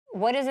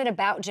What is it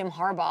about Jim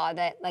Harbaugh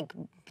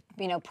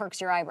that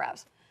perks your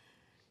eyebrows?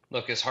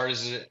 Look, as hard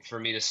as it for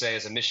me to say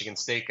as a Michigan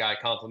State guy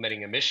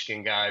complimenting a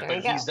Michigan guy, There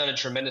but you he's go. done a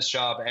tremendous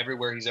job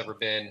everywhere he's ever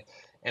been.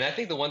 And I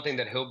think the one thing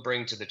that he'll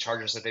bring to the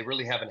Chargers that they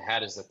really haven't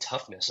had is the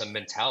toughness, a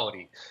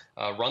mentality,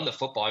 run the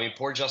football. I mean,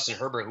 poor Justin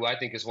Herbert, who I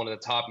think is one of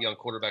the top young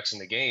quarterbacks in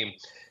the game,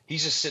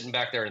 he's just sitting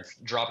back there and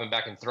dropping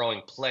back and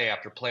throwing play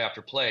after play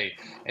after play.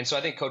 And so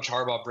I think Coach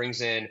Harbaugh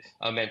brings in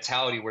a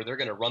mentality where they're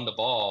going to run the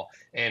ball,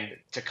 and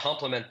to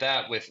complement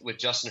that with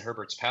Justin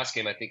Herbert's pass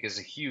game, I think is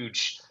a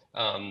huge,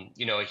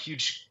 a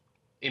huge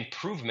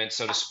improvement,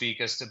 so to speak,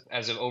 as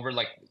of over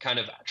like kind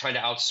of trying to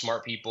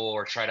outsmart people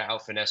or try to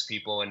out finesse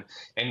people.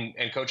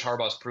 And Coach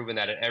Harbaugh's proven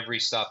that at every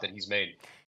stop that he's made.